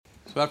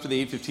So after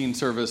the 8:15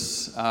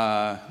 service,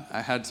 I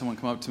had someone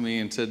come up to me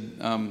and said,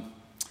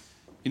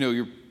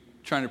 you're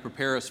trying to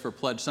prepare us for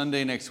Pledge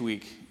Sunday next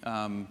week,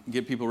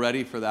 get people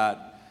ready for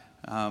that.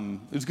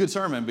 It was a good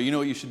sermon, but you know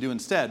what you should do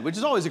instead, which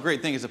is always a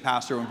great thing as a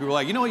pastor when people are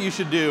like, you know what you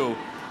should do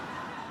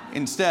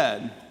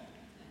instead.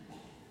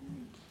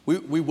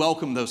 We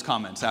welcome those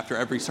comments after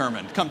every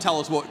sermon. Come tell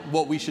us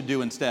what we should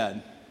do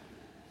instead.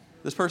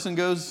 This person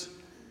goes,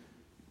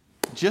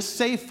 just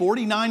say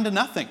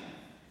 49-0.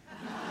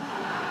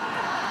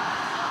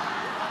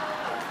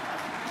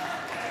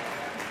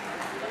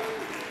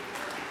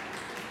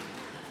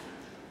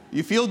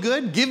 You feel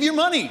good? Give your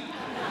money.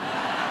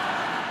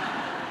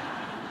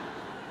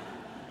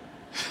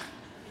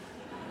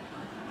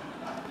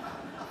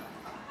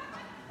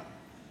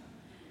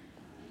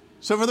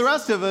 So for the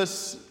rest of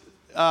us,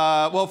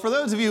 for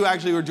those of you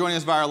actually who are joining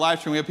us via our live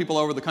stream, we have people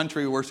all over the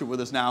country who worship with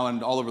us now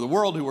and all over the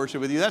world who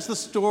worship with you. That's the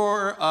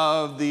story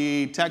of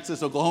the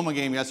Texas-Oklahoma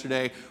game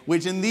yesterday,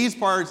 which in these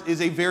parts is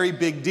a very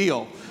big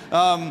deal.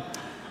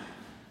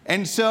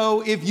 And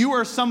so if you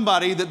are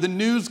somebody that the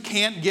news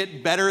can't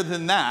get better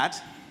than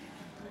that,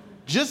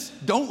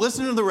 just don't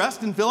listen to the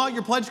rest and fill out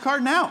your pledge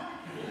card now.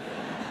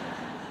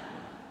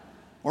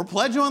 Or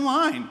pledge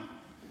online.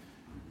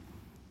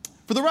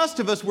 For the rest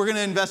of us, we're going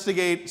to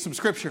investigate some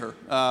scripture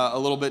a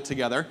little bit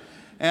together.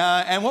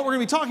 And what we're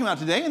going to be talking about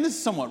today, and this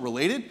is somewhat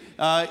related,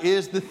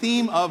 is the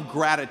theme of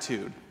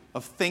gratitude,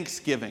 of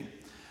thanksgiving.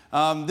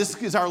 This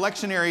is our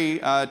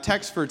lectionary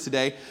text for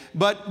today.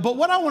 But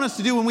what I want us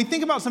to do when we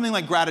think about something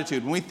like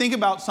gratitude, when we think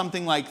about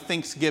something like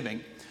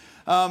thanksgiving,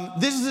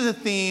 this is a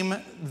theme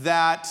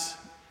that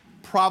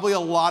probably a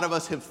lot of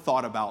us have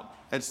thought about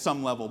at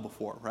some level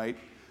before, right?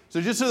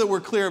 So just so that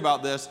we're clear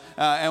about this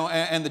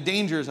and the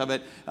dangers of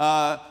it,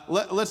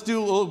 let's do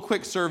a little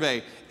quick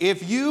survey.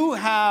 If you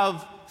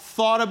have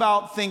thought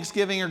about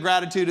Thanksgiving or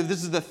gratitude, if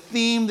this is the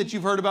theme that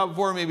you've heard about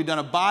before, maybe done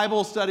a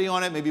Bible study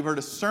on it, maybe you've heard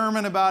a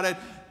sermon about it,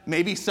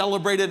 maybe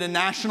celebrated a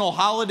national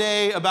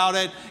holiday about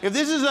it, if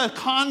this is a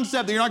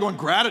concept that you're not going,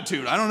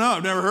 gratitude, I don't know,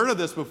 I've never heard of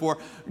this before,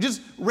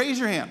 just raise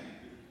your hand.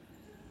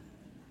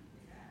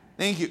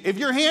 Thank you. If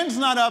your hand's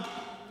not up,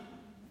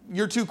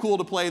 you're too cool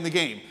to play in the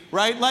game,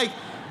 right? Like,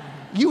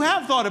 you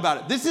have thought about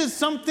it. This is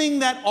something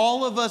that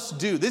all of us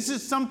do. This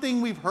is something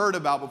we've heard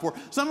about before.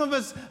 Some of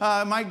us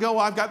might go,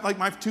 I've got like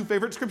my 2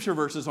 favorite scripture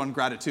verses on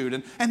gratitude,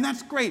 and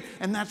that's great,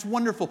 and that's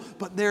wonderful.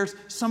 But there's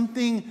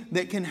something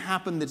that can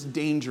happen that's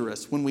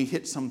dangerous when we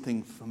hit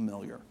something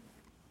familiar.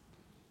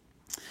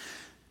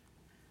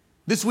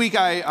 This week,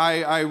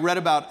 I read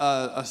about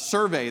a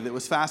survey that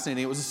was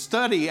fascinating. It was a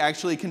study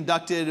actually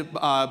conducted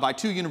by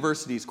 2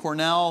 universities,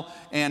 Cornell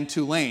and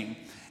Tulane.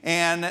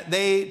 And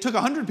they took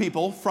 100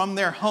 people from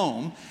their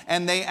home,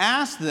 and they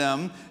asked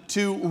them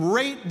to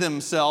rate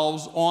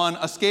themselves on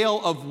a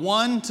scale of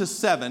 1 to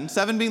 7,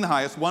 7 being the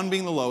highest, 1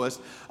 being the lowest,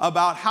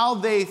 about how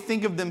they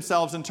think of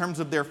themselves in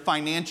terms of their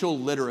financial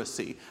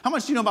literacy. How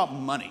much do you know about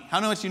money? How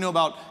much do you know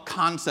about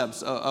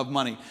concepts of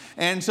money?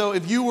 And so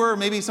if you were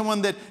maybe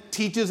someone that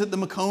teaches at the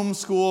Macomb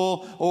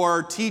School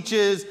or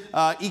teaches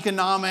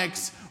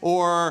economics,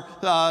 or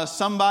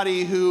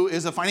somebody who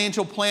is a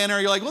financial planner,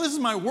 you're like, well, this is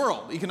my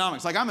world,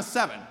 economics. Like, I'm a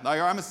 7, or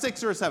I'm a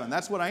 6 or a 7.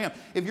 That's what I am.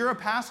 If you're a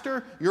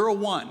pastor, you're a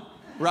 1,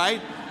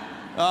 right?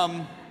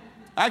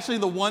 Actually,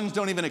 the 1s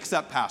don't even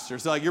accept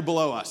pastors. Like, you're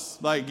below us.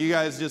 Like, you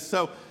guys just,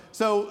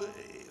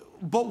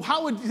 but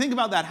how would you think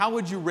about that? How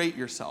would you rate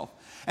yourself?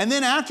 And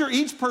then after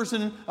each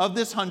person of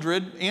this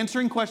 100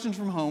 answering questions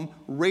from home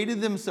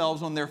rated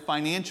themselves on their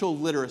financial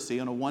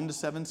literacy on a 1 to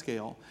 7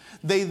 scale,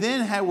 they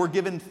then were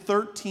given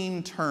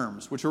 13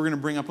 terms, which we're going to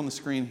bring up on the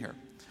screen here.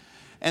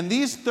 And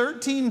these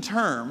 13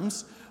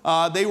 terms,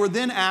 they were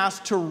then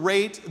asked to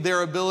rate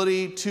their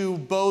ability to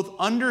both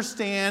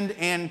understand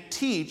and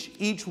teach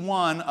each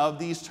one of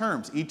these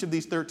terms, each of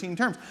these 13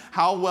 terms.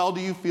 How well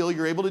do you feel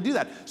you're able to do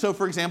that? So,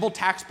 for example,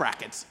 tax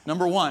brackets,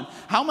 number 1.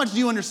 How much do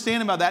you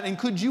understand about that? And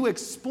could you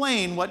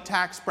explain what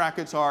tax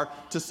brackets are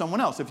to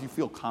someone else? If you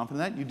feel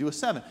confident in that, you do a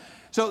 7.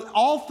 So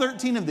all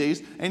 13 of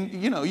these, and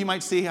you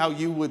might see how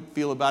you would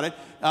feel about it.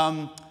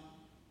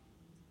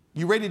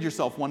 You rated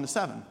yourself 1 to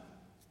 7.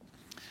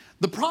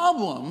 The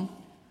problem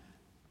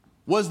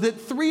was that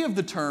 3 of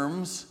the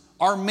terms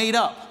are made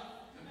up.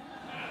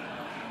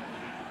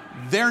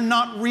 They're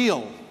not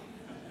real.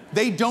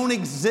 They don't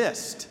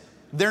exist.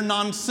 They're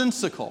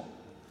nonsensical.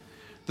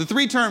 The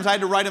 3 terms, I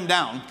had to write them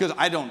down because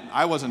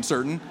I wasn't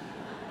certain.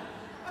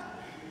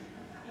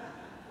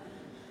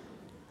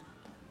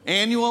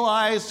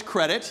 Annualized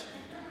credit,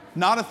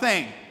 not a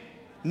thing.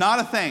 Not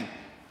a thing.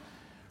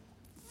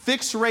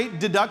 Fixed rate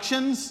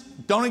deductions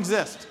don't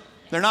exist.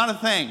 They're not a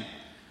thing.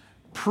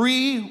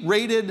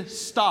 Pre-rated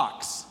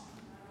stocks.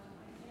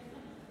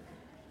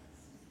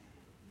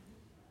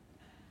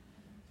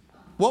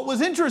 What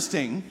was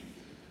interesting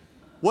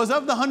was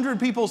of the 100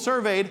 people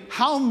surveyed,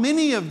 how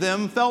many of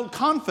them felt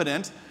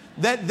confident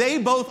that they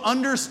both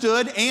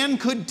understood and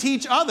could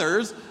teach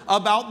others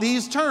about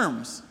these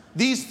terms,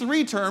 these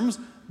 3 terms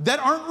that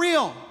aren't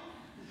real.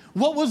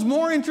 What was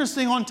more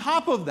interesting on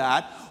top of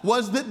that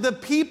was that the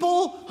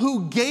people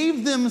who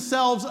gave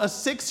themselves a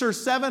 6 or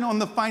 7 on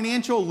the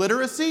financial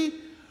literacy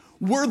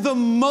were the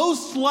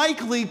most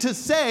likely to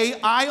say,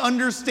 I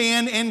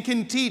understand and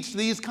can teach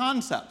these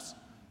concepts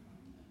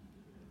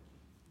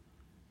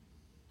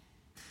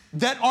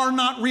that are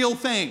not real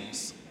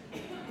things.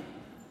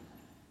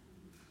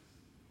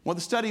 What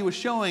the study was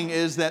showing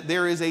is that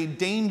there is a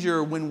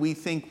danger when we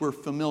think we're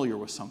familiar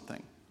with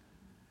something.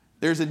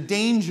 There's a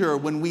danger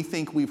when we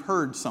think we've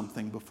heard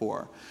something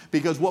before.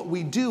 Because what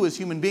we do as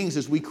human beings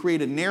is we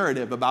create a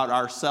narrative about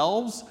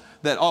ourselves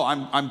that, oh,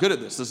 I'm good at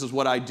this. This is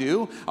what I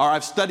do. Or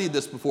I've studied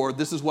this before.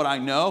 This is what I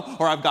know.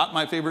 Or I've got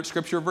my favorite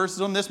scripture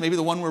verses on this. Maybe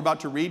the one we're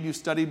about to read you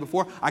studied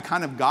before. I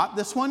kind of got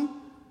this one.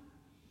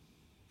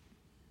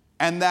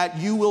 And that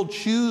you will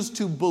choose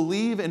to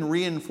believe and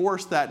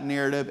reinforce that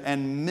narrative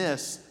and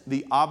miss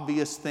the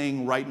obvious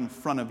thing right in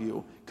front of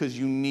you because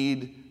you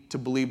need to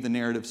believe the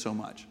narrative so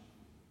much.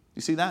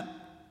 You see that?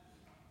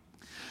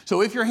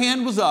 So if your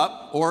hand was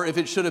up, or if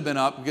it should have been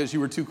up because you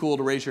were too cool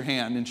to raise your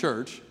hand in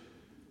church,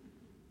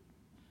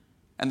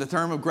 and the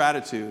term of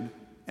gratitude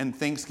and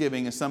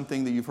thanksgiving is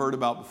something that you've heard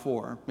about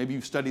before, maybe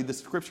you've studied this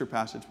scripture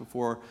passage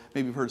before,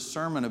 maybe you've heard a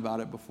sermon about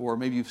it before,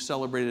 maybe you've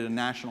celebrated a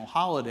national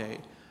holiday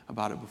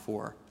about it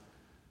before,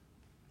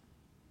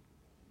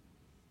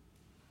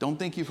 don't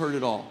think you've heard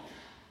it all.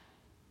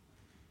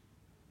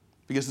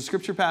 Because the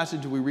scripture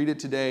passage, we read it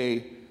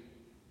today,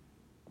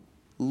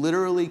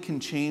 literally can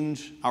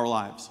change our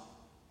lives.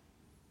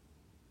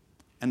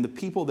 And the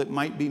people that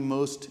might be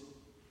most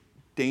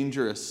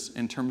dangerous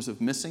in terms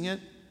of missing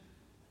it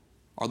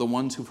are the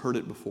ones who've heard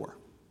it before.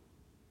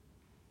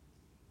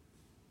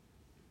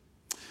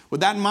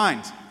 With that in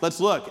mind, let's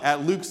look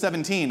at Luke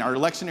 17, our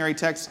lectionary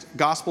text,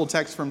 gospel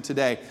text from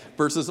today,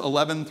 verses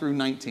 11 through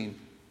 19.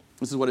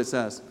 This is what it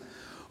says.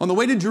 On the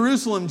way to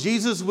Jerusalem,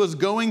 Jesus was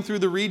going through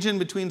the region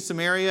between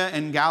Samaria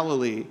and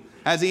Galilee.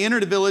 As he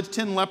entered a village,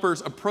 10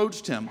 lepers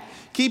approached him.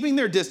 Keeping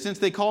their distance,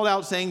 they called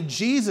out, saying,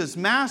 Jesus,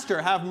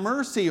 Master, have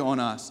mercy on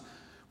us.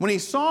 When he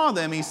saw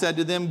them, he said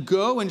to them,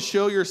 Go and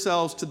show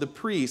yourselves to the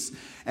priests.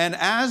 And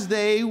as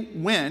they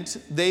went,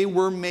 they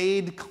were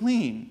made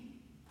clean.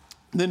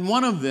 Then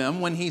one of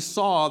them, when he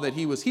saw that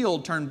he was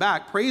healed, turned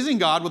back, praising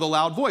God with a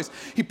loud voice.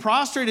 He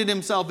prostrated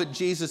himself at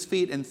Jesus'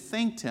 feet and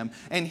thanked him,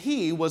 and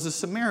he was a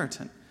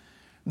Samaritan.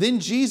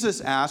 Then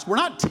Jesus asked, Were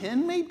not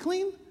 10 made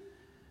clean?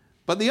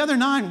 But the other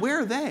 9,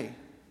 where are they?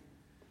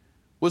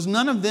 Was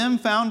none of them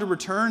found to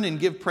return and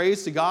give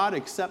praise to God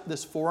except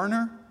this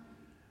foreigner?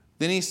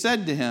 Then he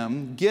said to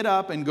him, Get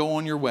up and go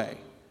on your way.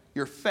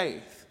 Your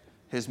faith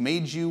has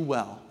made you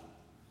well.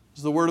 This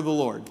is the word of the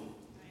Lord.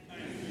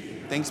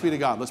 Thanks be to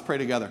God. Let's pray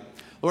together.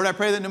 Lord, I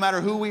pray that no matter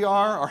who we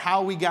are or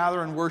how we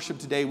gather and worship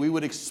today, we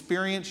would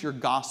experience your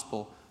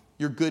gospel,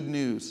 your good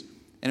news,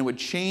 and it would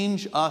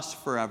change us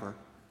forever.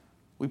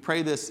 We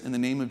pray this in the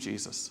name of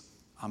Jesus.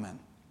 Amen.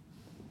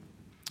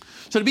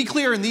 So to be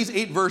clear, in these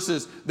 8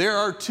 verses, there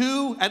are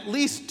at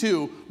least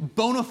two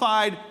bona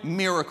fide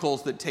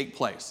miracles that take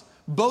place,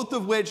 both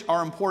of which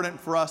are important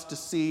for us to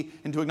see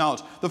and to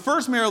acknowledge. The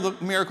first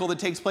miracle that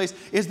takes place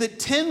is that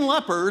 10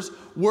 lepers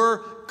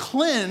were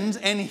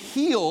cleansed and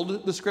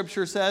healed, the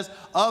scripture says,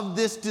 of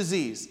this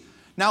disease.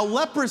 Now,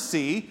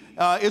 leprosy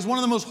is one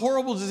of the most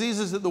horrible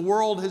diseases that the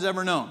world has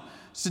ever known.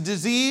 It's a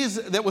disease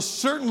that was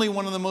certainly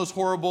one of the most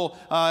horrible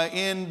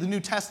in the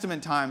New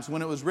Testament times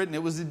when it was written.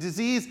 It was a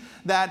disease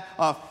that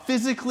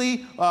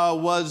physically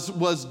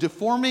was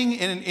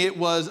deforming, and it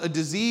was a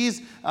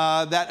disease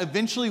that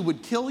eventually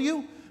would kill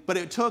you. But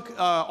it took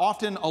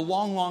often a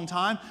long, long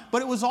time.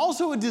 But it was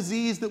also a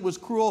disease that was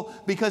cruel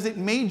because it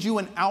made you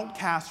an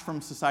outcast from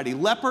society.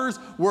 Lepers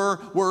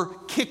were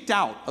kicked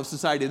out of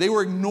society. They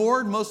were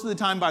ignored most of the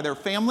time by their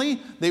family.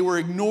 They were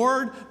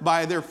ignored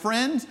by their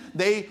friends.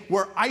 They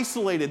were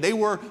isolated. They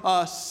were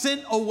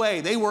sent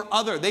away. They were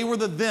other. They were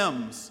the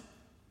thems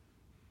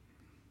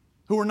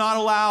who were not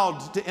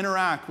allowed to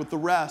interact with the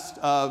rest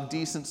of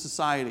decent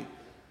society.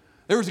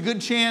 There was a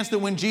good chance that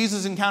when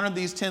Jesus encountered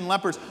these 10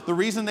 lepers, the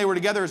reason they were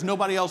together is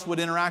nobody else would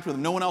interact with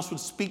them. No one else would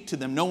speak to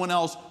them. No one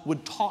else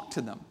would talk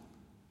to them.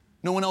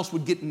 No one else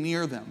would get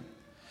near them.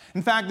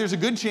 In fact, there's a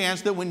good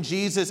chance that when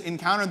Jesus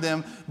encountered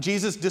them,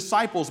 Jesus'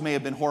 disciples may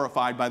have been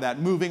horrified by that,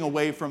 moving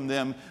away from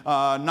them,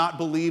 not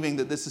believing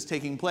that this is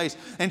taking place.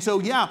 And so,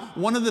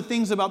 one of the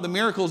things about the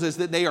miracles is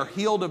that they are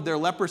healed of their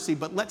leprosy,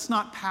 but let's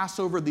not pass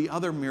over the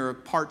other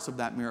parts of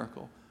that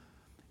miracle,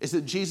 is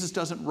that Jesus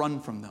doesn't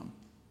run from them.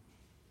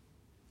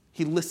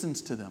 He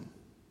listens to them.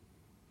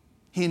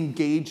 He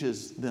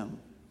engages them.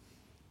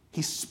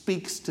 He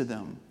speaks to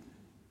them.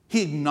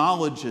 He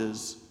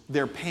acknowledges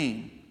their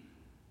pain.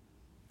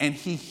 And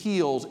he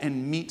heals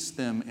and meets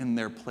them in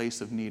their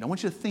place of need. I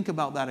want you to think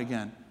about that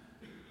again.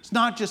 It's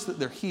not just that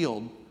they're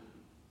healed,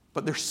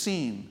 but they're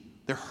seen,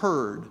 they're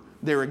heard,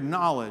 they're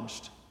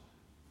acknowledged,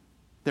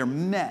 they're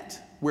met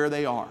where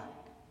they are,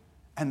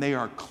 and they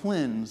are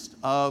cleansed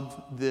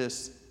of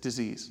this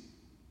disease.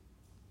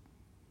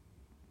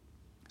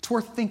 It's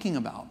worth thinking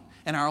about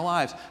in our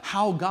lives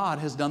how God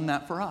has done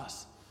that for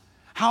us.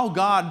 how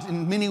God,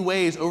 in many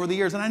ways over the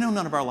years, and I know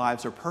none of our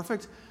lives are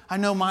perfect. I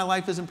know my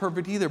life isn't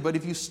perfect either, but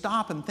if you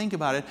stop and think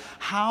about it,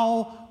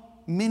 how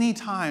many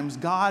times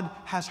God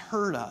has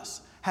heard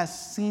us,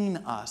 has seen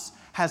us,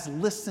 has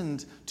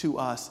listened to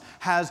us,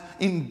 has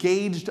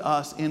engaged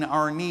us in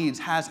our needs,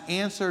 has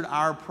answered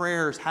our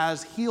prayers,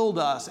 has healed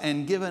us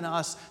and given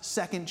us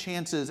second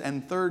chances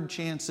and third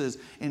chances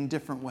in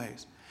different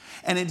ways.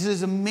 And it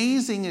is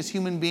amazing as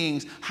human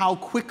beings how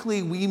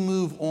quickly we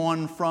move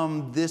on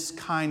from this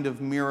kind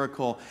of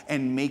miracle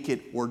and make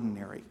it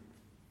ordinary.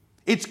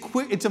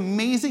 It's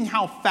amazing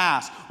how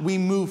fast we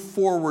move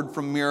forward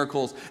from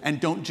miracles and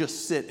don't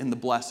just sit in the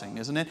blessing,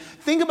 isn't it?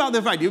 Think about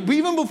the fact,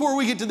 even before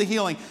we get to the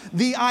healing,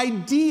 the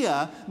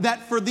idea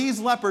that for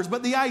these lepers,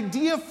 but the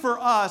idea for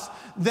us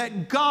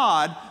that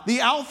God,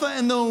 the Alpha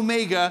and the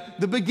Omega,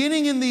 the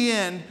beginning and the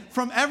end,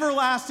 from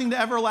everlasting to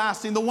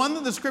everlasting, the one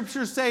that the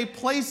scriptures say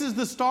places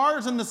the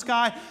stars in the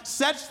sky,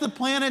 sets the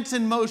planets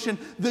in motion,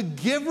 the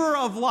giver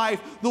of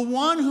life, the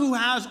one who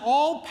has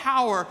all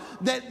power,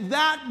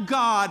 that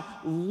God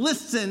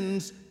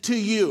listens to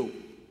you.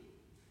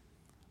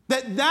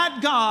 That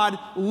God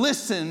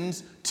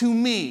listens to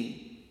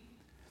me.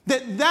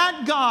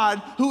 That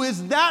God who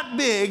is that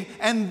big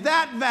and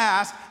that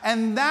vast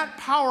and that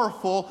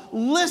powerful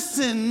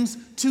listens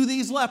to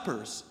these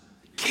lepers.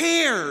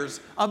 Cares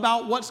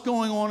about what's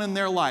going on in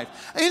their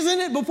life. Isn't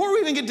it, before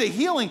we even get to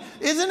healing,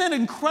 isn't it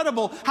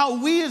incredible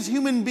how we as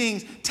human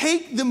beings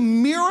take the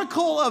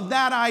miracle of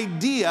that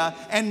idea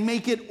and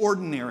make it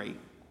ordinary?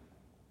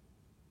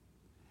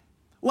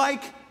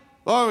 Like,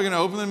 oh, we're going to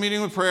open the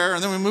meeting with prayer,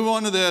 and then we move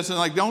on to this, and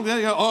like,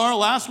 or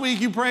last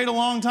week you prayed a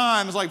long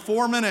time. It's like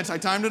 4 minutes. I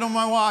timed it on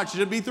my watch. It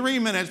should be 3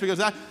 minutes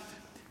because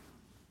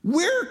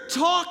we're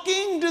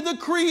talking to the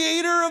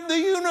creator of the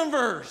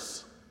universe.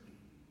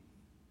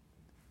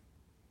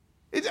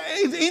 Is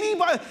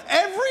anybody,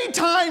 every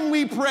time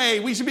we pray,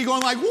 we should be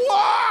going like,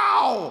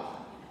 wow!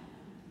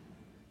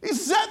 He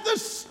set the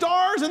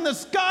stars in the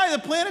sky, the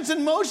planets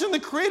in motion, the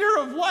creator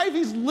of life.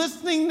 He's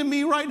listening to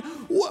me right.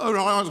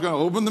 I was going to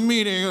open the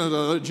meeting.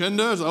 The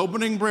agenda is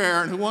opening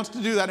prayer. And who wants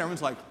to do that?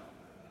 Everyone's like,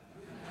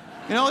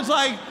 it's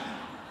like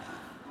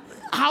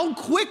how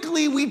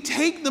quickly we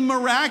take the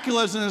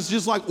miraculous and it's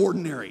just like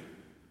ordinary.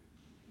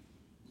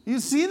 You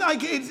see,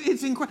 like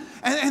it's incredible.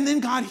 And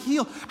then God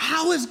healed.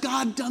 How has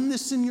God done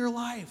this in your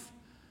life?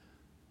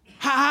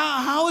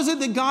 How is it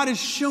that God has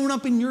shown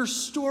up in your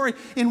story,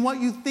 in what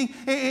you think,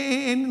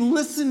 and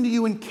listened to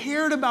you and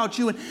cared about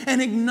you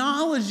and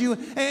acknowledged you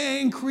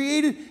and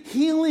created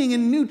healing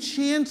and new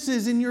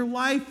chances in your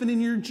life and in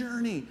your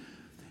journey?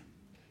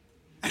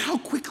 And how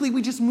quickly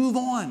we just move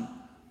on.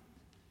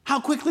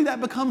 How quickly that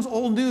becomes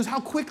old news.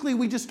 How quickly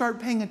we just start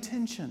paying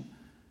attention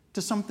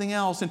to something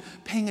else and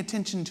paying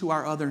attention to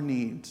our other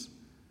needs.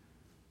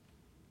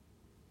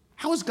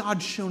 How has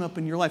God shown up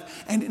in your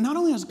life? And not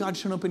only has God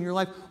shown up in your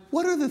life,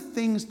 what are the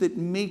things that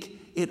make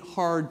it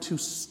hard to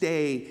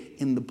stay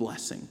in the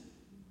blessing?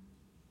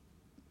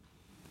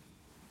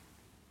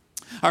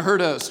 I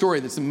heard a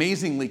story that's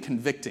amazingly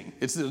convicting.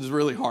 It was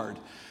really hard.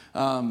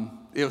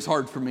 It was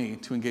hard for me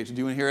to engage. Do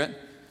you want to hear it?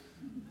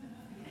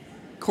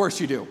 Of course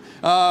you do.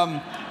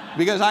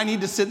 Because I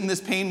need to sit in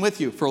this pain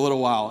with you for a little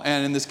while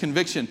and in this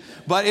conviction.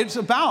 But it's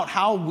about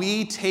how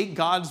we take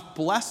God's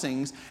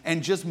blessings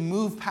and just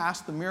move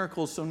past the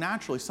miracles so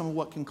naturally, some of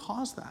what can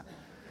cause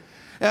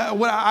that.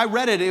 When I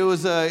read it,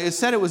 it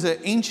said it was an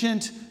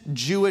ancient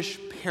Jewish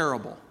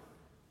parable.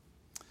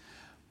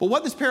 But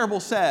what this parable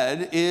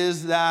said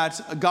is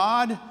that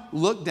God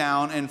looked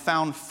down and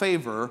found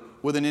favor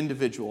with an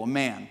individual, a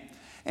man.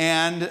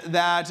 And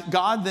that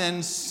God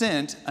then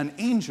sent an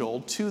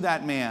angel to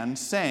that man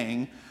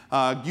saying,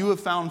 you have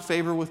found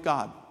favor with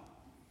God.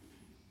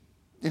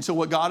 And so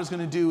what God is going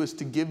to do is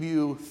to give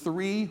you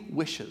 3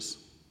 wishes.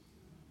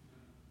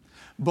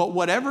 But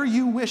whatever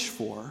you wish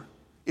for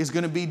is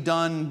going to be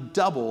done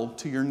double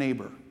to your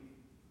neighbor.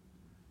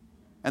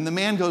 And the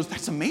man goes,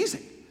 that's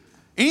amazing.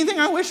 Anything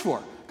I wish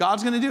for,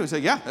 God's going to do. He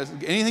said, yeah,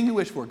 anything you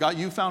wish for. God,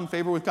 you found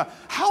favor with God.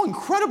 How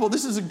incredible.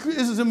 This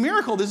is a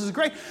miracle. This is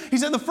great. He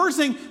said, the first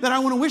thing that I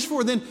want to wish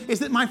for then is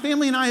that my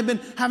family and I have been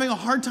having a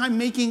hard time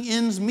making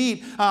ends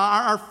meet.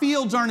 Our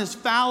fields aren't as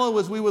fallow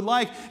as we would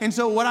like. And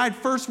so what I'd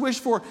first wish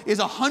for is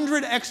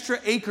 100 extra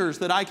acres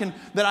that I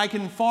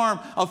can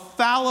farm of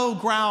fallow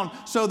ground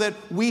so that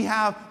we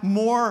have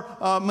more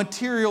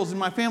materials in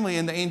my family.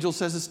 And the angel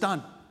says, it's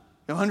done.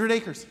 100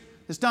 acres.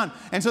 It's done.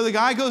 And so the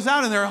guy goes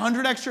out and there are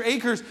 100 extra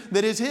acres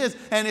that is his,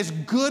 and it's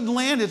good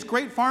land, it's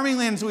great farming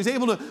land, so he's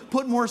able to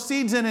put more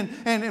seeds in,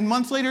 and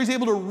months later he's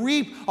able to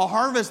reap a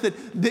harvest that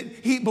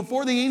he,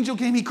 before the angel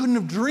came, he couldn't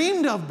have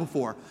dreamed of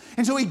before.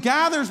 And so he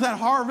gathers that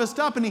harvest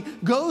up and he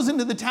goes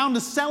into the town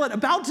to sell it,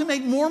 about to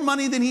make more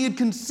money than he had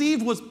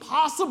conceived was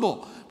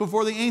possible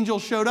before the angel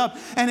showed up.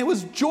 And it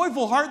was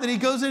joyful heart that he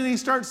goes in and he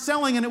starts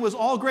selling, and it was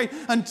all great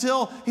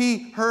until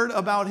he heard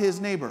about his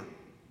neighbor,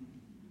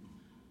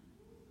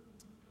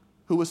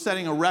 who was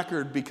setting a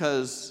record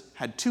because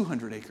had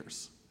 200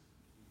 acres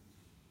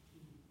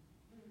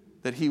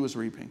that he was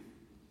reaping.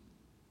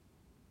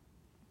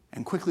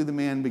 And quickly the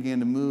man began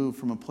to move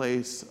from a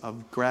place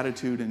of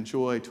gratitude and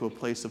joy to a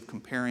place of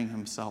comparing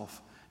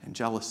himself and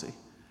jealousy.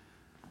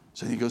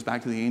 So he goes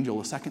back to the angel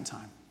a second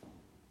time.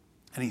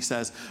 And he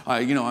says,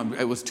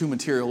 it was too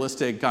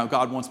materialistic.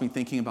 God wants me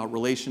thinking about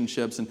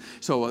relationships. And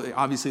so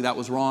obviously that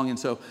was wrong. And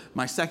so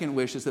my second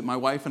wish is that my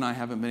wife and I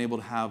haven't been able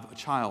to have a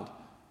child.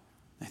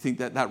 I think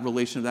that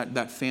relation,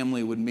 that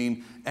family would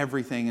mean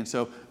everything. And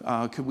so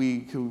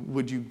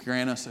would you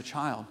grant us a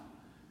child?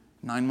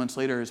 9 months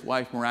later, his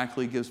wife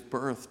miraculously gives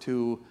birth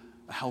to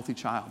a healthy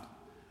child.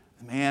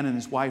 The man and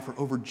his wife are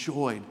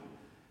overjoyed.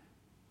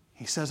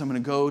 He says, I'm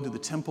going to go to the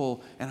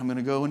temple and I'm going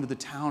to go into the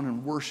town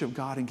and worship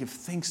God and give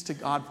thanks to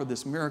God for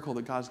this miracle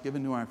that God's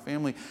given to our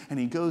family. And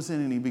he goes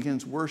in and he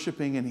begins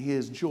worshiping, and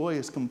his joy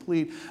is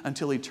complete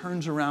until he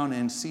turns around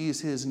and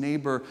sees his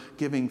neighbor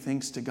giving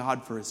thanks to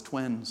God for his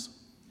twins.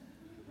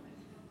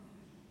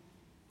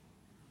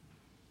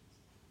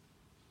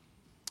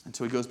 And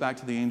so he goes back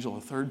to the angel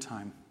a third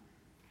time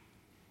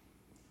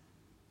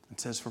and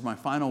says, for my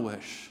final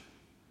wish,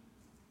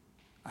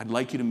 I'd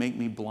like you to make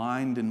me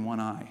blind in one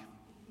eye.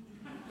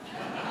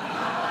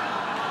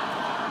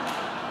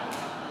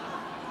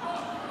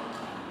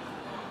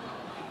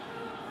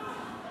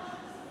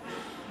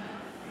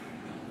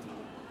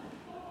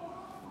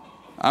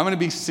 I'm going to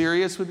be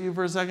serious with you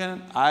for a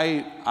second.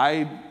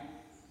 I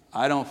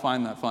don't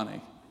find that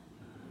funny.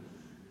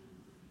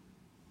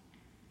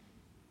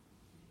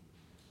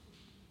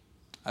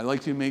 I'd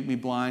like you to make me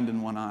blind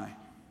in one eye.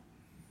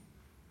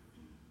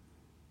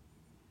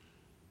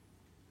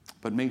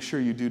 But make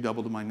sure you do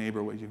double to my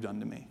neighbor what you've done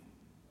to me.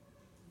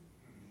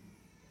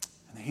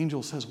 And the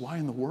angel says, why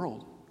in the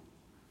world?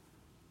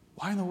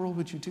 Why in the world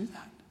would you do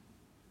that?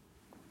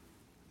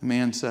 The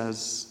man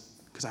says,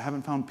 because I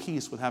haven't found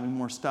peace with having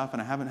more stuff,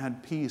 and I haven't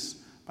had peace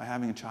by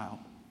having a child.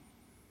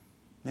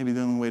 Maybe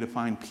the only way to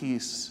find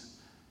peace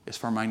is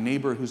for my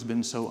neighbor who's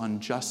been so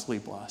unjustly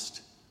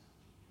blessed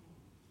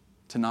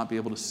to not be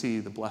able to see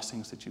the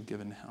blessings that you've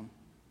given to him.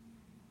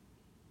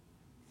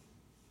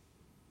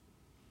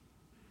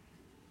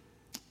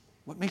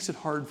 What makes it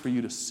hard for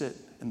you to sit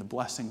in the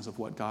blessings of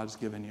what God's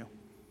given you?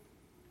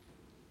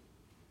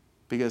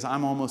 Because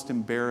I'm almost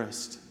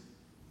embarrassed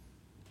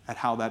at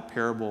how that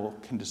parable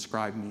can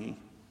describe me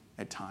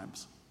at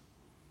times.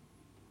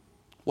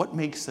 What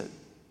makes it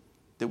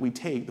that we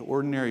take the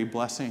ordinary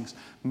blessings,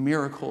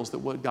 miracles that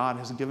what God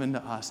has given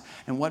to us,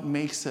 and what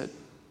makes it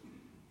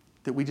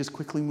that we just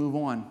quickly move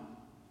on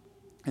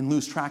and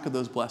lose track of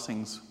those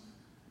blessings,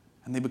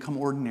 and they become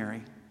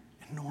ordinary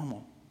and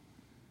normal?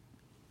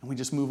 And we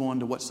just move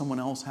on to what someone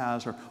else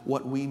has or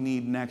what we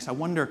need next. I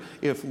wonder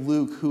if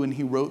Luke, who when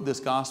he wrote this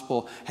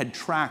gospel, had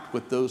tracked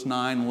with those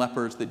 9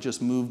 lepers that just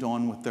moved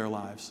on with their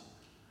lives.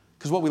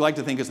 Because what we like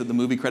to think is that the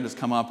movie credits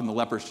come up and the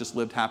lepers just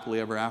lived happily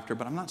ever after,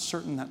 but I'm not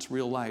certain that's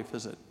real life,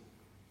 is it?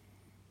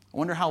 I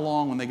wonder how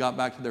long when they got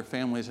back to their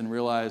families and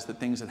realized that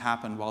things had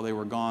happened while they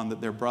were gone, that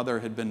their brother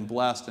had been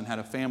blessed and had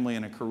a family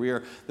and a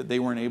career that they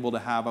weren't able to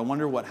have. I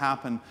wonder what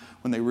happened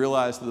when they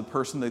realized that the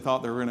person they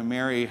thought they were going to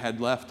marry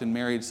had left and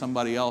married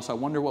somebody else. I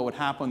wonder what would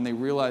happen when they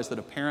realized that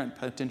a parent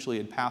potentially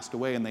had passed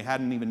away and they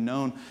hadn't even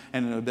known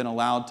and had been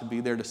allowed to be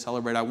there to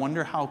celebrate. I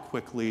wonder how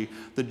quickly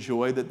the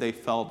joy that they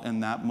felt in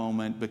that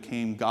moment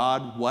became,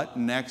 God, what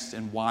next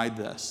and why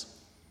this?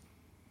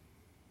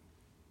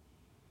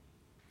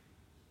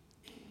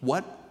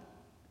 What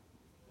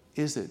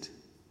is it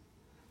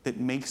that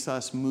makes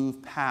us move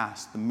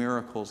past the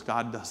miracles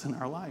God does in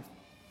our life?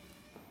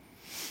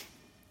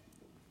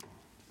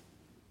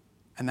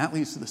 And that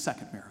leads to the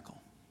second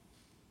miracle.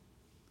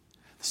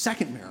 The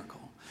second miracle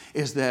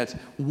is that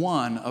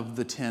one of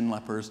the 10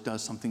 lepers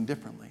does something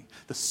differently.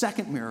 The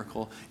second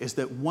miracle is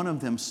that one of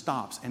them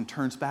stops and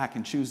turns back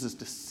and chooses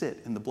to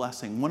sit in the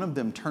blessing. One of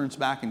them turns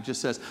back and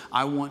just says,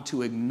 I want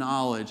to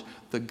acknowledge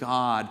the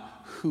God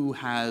who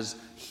has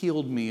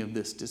healed me of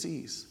this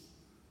disease.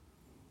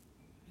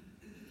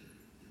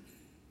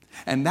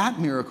 And that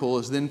miracle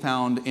is then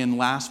found in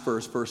last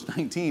verse, verse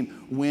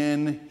 19,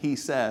 when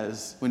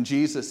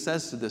Jesus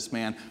says to this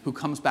man who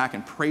comes back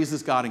and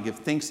praises God and gives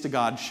thanks to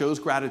God, shows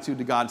gratitude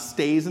to God,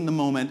 stays in the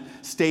moment,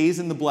 stays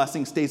in the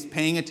blessing, stays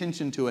paying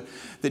attention to it,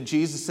 that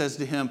Jesus says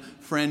to him,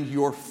 friend,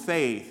 your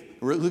faith,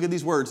 look at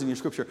these words in your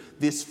scripture,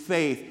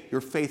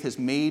 your faith has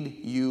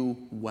made you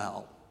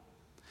well.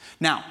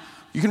 Now,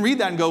 you can read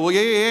that and go, well,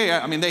 yeah.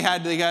 I mean, they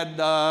had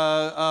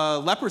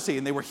leprosy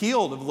and they were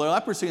healed of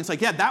leprosy. And it's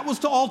like, yeah, that was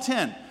to all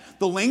 10.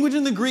 The language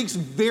in the Greek's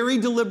very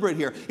deliberate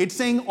here. It's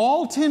saying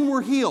all 10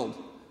 were healed.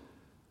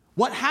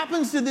 What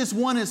happens to this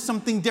one is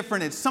something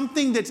different. It's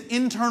something that's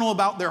internal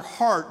about their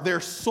heart,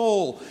 their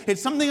soul.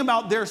 It's something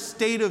about their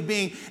state of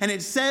being. And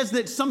it says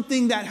that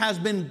something that has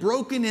been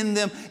broken in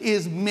them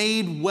is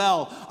made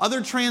well.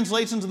 Other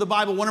translations of the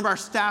Bible, one of our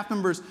staff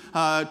members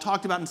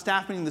talked about in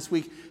staff meeting this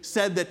week,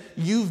 said that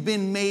you've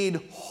been made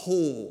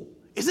whole.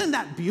 Isn't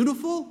that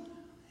beautiful?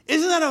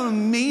 Isn't that an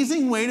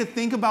amazing way to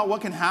think about what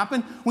can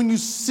happen? When you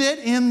sit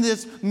in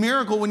this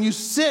miracle, when you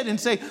sit and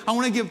say, I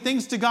want to give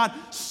thanks to God,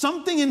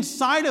 something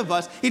inside of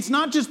us, it's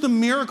not just the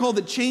miracle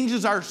that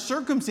changes our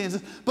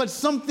circumstances, but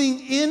something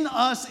in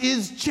us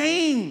is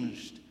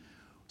changed.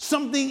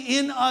 Something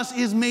in us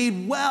is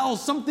made well.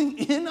 Something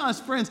in us,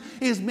 friends,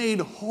 is made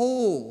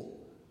whole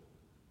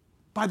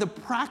by the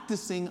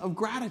practicing of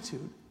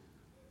gratitude.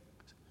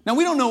 Now,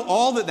 we don't know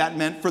all that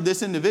meant for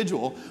this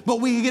individual,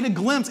 but we get a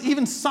glimpse.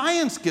 Even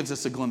science gives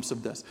us a glimpse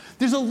of this.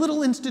 There's a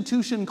little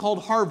institution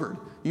called Harvard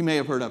you may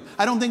have heard of.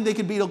 I don't think they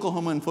could beat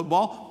Oklahoma in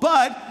football,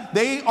 but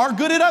they are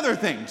good at other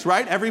things,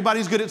 right?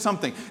 Everybody's good at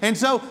something. And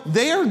so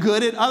they are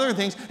good at other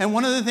things. And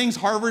one of the things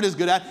Harvard is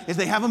good at is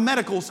they have a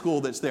medical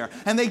school that's there.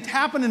 And they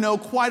happen to know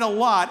quite a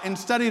lot and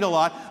studied a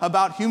lot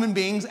about human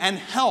beings and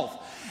health.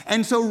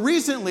 And so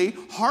recently,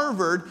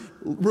 Harvard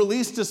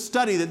released a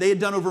study that they had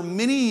done over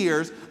many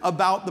years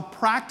about the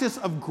practice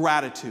of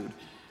gratitude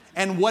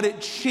and what it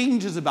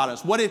changes about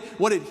us, what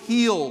it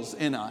heals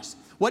in us.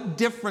 What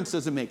difference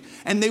does it make?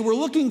 And they were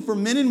looking for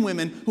men and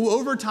women who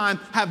over time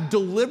have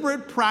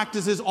deliberate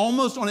practices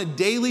almost on a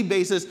daily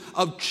basis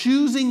of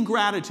choosing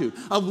gratitude,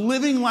 of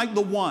living like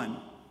the one.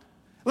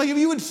 Like if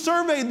you had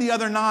surveyed the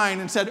other 9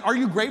 and said, are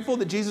you grateful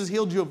that Jesus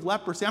healed you of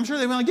leprosy? I'm sure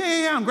they'd be like,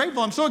 yeah, I'm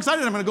grateful. I'm so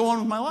excited. I'm going to go on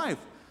with my life.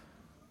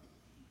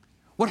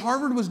 What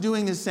Harvard was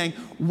doing is saying,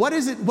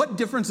 what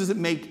difference does it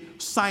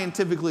make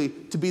scientifically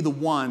to be the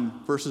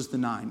 1 versus the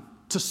 9?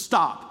 To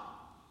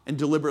stop and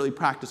deliberately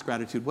practice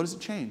gratitude. What does it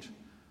change?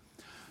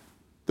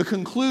 The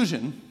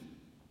conclusion,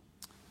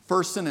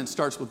 first sentence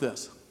starts with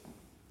this.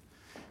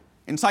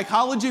 In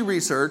psychology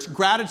research,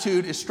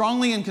 gratitude is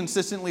strongly and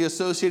consistently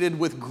associated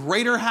with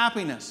greater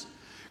happiness.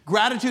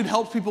 Gratitude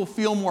helps people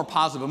feel more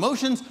positive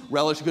emotions,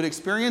 relish good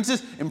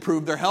experiences,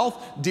 improve their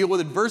health, deal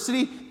with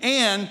adversity,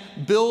 and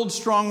build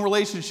strong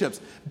relationships.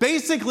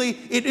 Basically,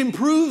 it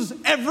improves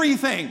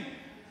everything.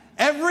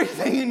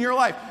 Everything in your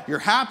life. You're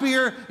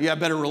happier, you have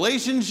better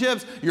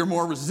relationships, you're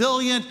more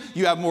resilient,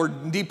 you have more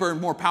deeper and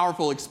more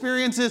powerful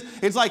experiences.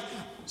 It's like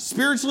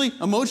spiritually,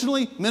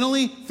 emotionally,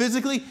 mentally,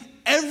 physically,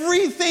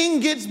 everything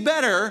gets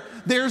better.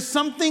 There's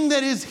something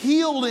that is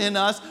healed in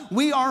us.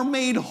 We are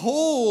made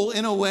whole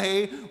in a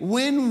way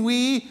when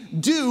we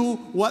do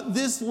what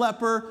this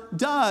leper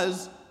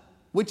does,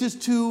 which is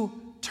to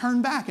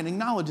turn back and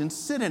acknowledge and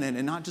sit in it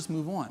and not just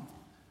move on.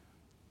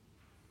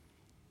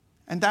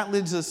 And that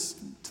leads us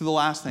to the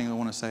last thing I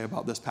want to say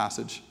about this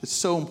passage. It's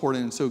so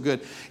important and so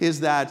good, is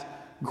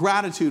that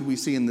gratitude we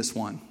see in this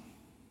one.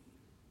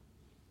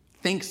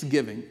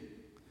 Thanksgiving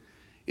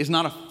is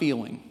not a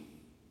feeling,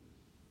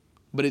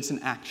 but it's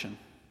an action.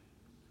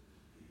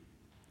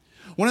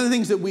 One of the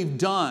things that we've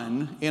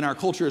done in our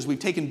culture is we've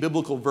taken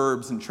biblical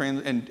verbs and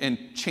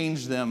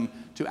changed them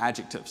to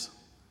adjectives.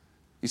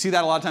 You see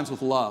that a lot of times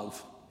with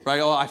love, right?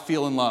 Oh, I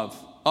feel in love.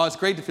 Oh, it's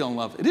great to feel in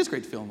love. It is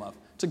great to feel in love.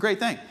 It's a great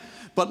thing.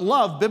 But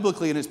love,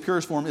 biblically in its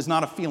purest form, is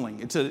not a feeling.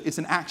 It's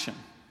an action.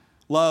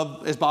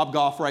 Love, as Bob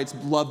Goff writes,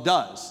 love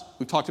does.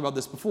 We've talked about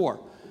this before.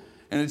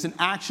 And it's an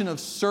action of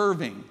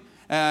serving.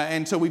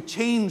 And so we've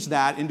changed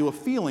that into a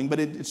feeling, but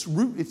it's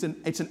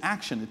an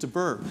action. It's a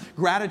verb.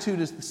 Gratitude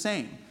is the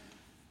same.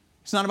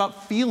 It's not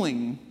about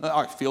feeling,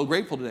 I feel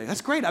grateful today.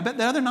 That's great. I bet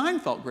the other 9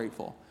 felt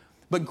grateful.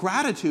 But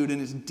gratitude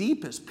in its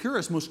deepest,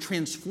 purest, most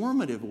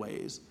transformative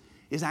ways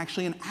is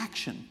actually an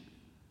action.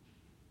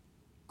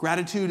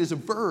 Gratitude is a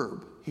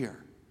verb here.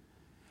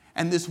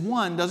 And this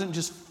one doesn't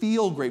just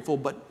feel grateful,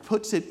 but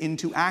puts it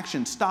into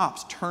action,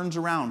 stops, turns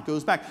around,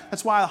 goes back.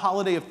 That's why the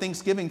holiday of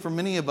Thanksgiving for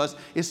many of us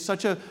is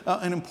such an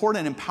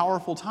important and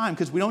powerful time,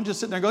 because we don't just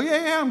sit there and go,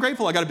 yeah, I'm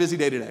grateful, I got a busy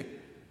day today.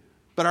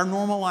 But our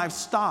normal lives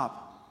stop.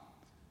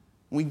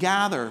 We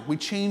gather, we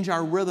change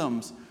our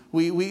rhythms,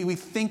 we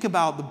think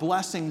about the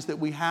blessings that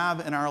we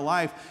have in our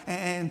life,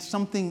 and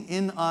something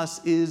in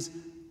us is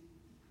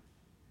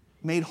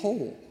made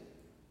whole,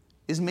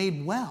 is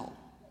made well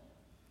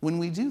when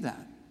we do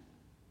that.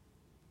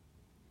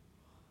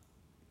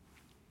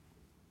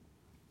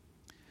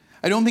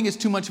 I don't think it's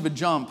too much of a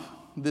jump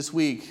this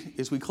week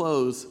as we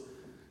close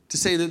to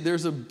say that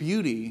there's a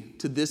beauty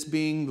to this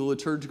being the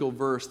liturgical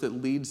verse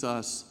that leads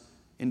us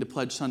into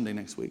Pledge Sunday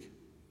next week.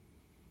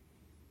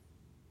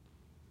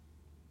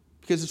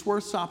 Because it's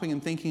worth stopping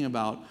and thinking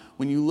about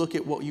when you look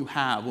at what you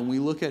have, when we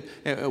look at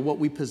what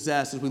we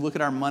possess, as we look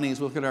at our money, as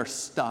we look at our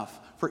stuff,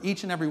 for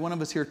each and every one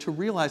of us here to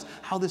realize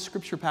how this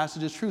scripture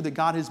passage is true, that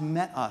God has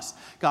met us,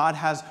 God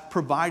has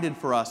provided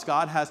for us,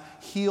 God has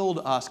healed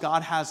us,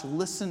 God has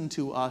listened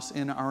to us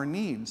in our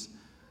needs.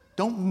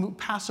 Don't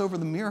pass over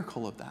the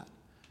miracle of that.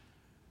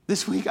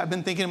 This week I've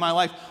been thinking in my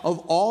life of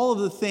all of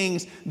the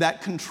things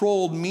that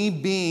controlled me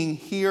being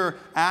here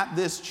at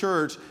this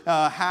church,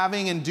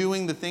 having and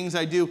doing the things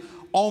I do.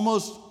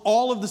 Almost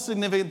all of the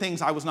significant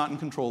things I was not in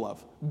control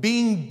of.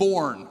 Being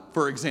born,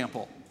 for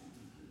example.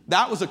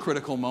 That was a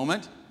critical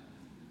moment.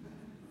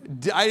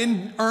 I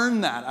didn't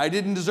earn that. I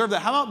didn't deserve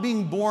that. How about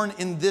being born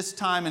in this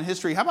time in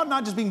history? How about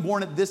not just being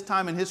born at this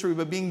time in history,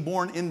 but being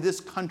born in this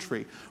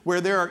country where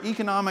there are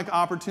economic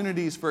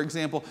opportunities, for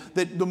example,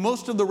 that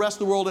most of the rest of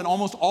the world and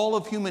almost all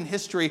of human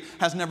history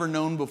has never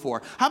known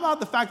before? How about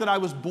the fact that I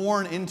was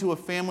born into a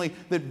family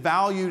that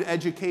valued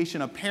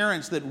education, of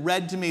parents that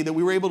read to me, that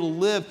we were able to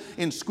live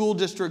in school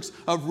districts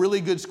of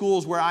really good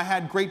schools where I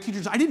had great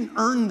teachers? I didn't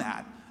earn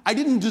that. I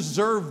didn't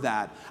deserve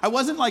that. I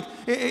wasn't like,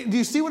 do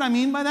you see what I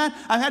mean by that?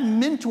 I've had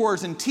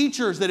mentors and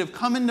teachers that have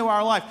come into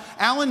our life.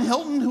 Alan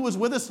Hilton, who was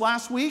with us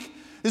last week,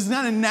 is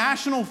not a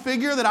national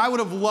figure that I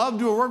would have loved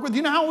to have worked with. Do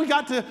you know how we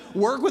got to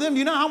work with him? Do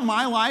you know how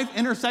my life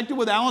intersected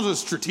with Alan's? A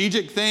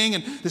strategic thing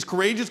and this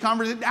courageous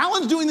conversation.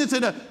 Alan's doing this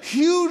at a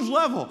huge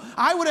level.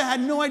 I would have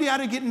had no idea how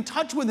to get in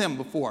touch with him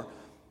before.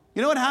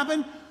 You know what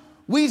happened?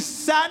 We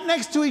sat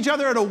next to each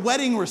other at a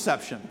wedding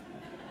reception.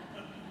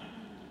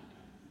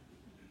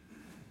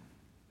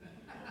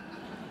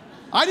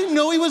 I didn't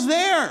know he was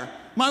there.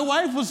 My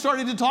wife was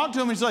starting to talk to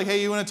him, and she's like, hey,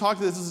 you want to talk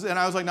to this? And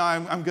I was like, no,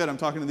 I'm good. I'm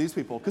talking to these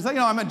people. Because,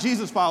 I'm a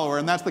Jesus follower,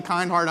 and that's the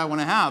kind heart I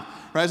want to have.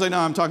 Right? I was like, no,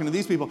 I'm talking to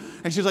these people.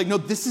 And she's like, no,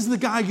 this is the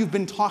guy you've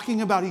been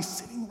talking about. He's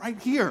sitting right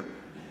here.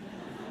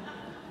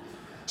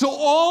 So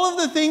all of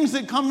the things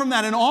that come from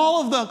that and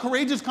all of the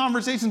courageous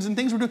conversations and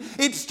things we're doing,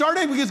 it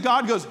started because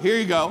God goes, here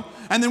you go.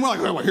 And then we're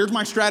like, well, here's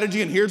my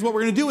strategy, and here's what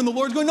we're going to do. And the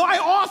Lord's going, no, I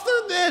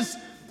authored this.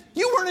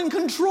 You weren't in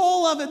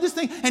control of it, this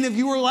thing. And if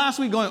you were last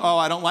week going, oh,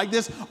 I don't like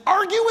this,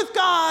 argue with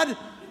God.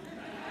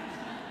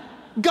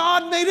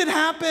 God made it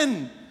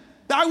happen.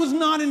 I was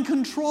not in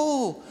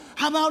control.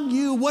 How about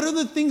you? What are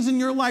the things in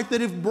your life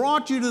that have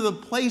brought you to the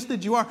place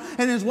that you are?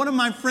 And as one of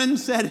my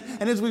friends said,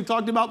 and as we've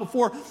talked about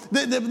before,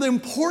 the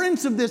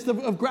importance of this,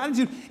 of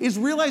gratitude, is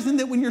realizing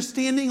that when you're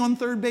standing on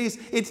third base,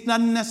 it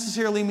doesn't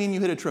necessarily mean you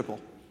hit a triple.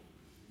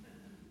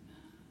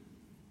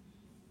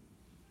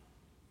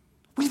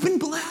 We've been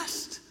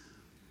blessed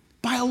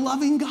by a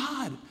loving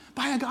God,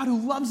 by a God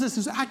who loves us,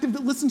 who's active,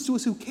 that listens to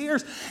us, who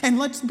cares. And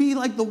let's be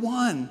like the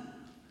one.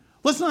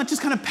 Let's not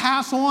just kind of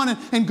pass on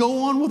and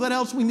go on with what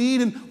else we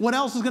need and what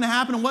else is going to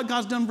happen and what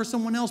God's done for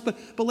someone else, but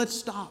let's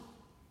stop.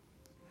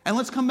 And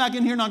let's come back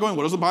in here not going,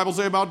 what does the Bible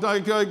say about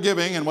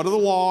giving, and what are the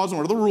laws, and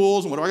what are the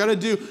rules, and what do I got to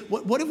do?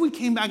 What if we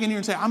came back in here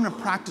and say, I'm going to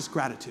practice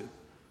gratitude.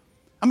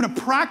 I'm going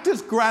to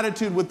practice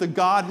gratitude with the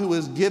God who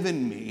has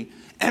given me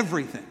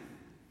everything.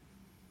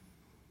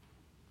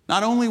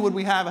 Not only would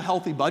we have a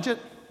healthy budget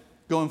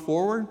going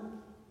forward,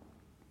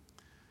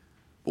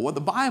 but what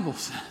the Bible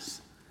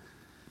says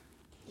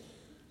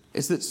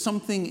is that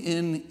something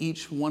in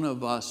each one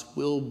of us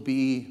will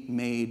be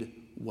made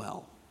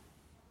well.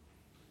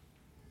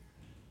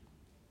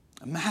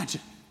 Imagine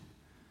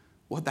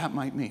what that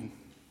might mean.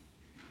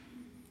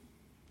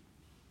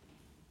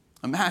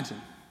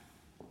 Imagine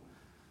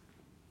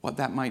what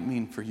that might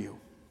mean for you.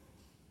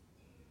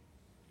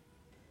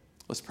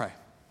 Let's pray.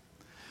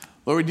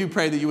 Lord, we do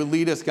pray that you would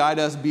lead us, guide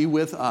us, be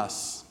with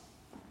us.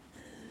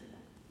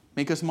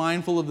 Make us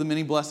mindful of the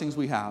many blessings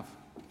we have.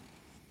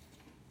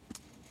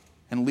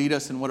 And lead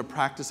us in what a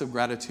practice of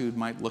gratitude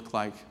might look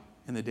like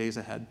in the days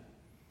ahead.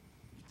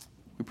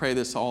 We pray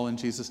this all in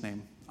Jesus'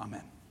 name.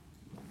 Amen.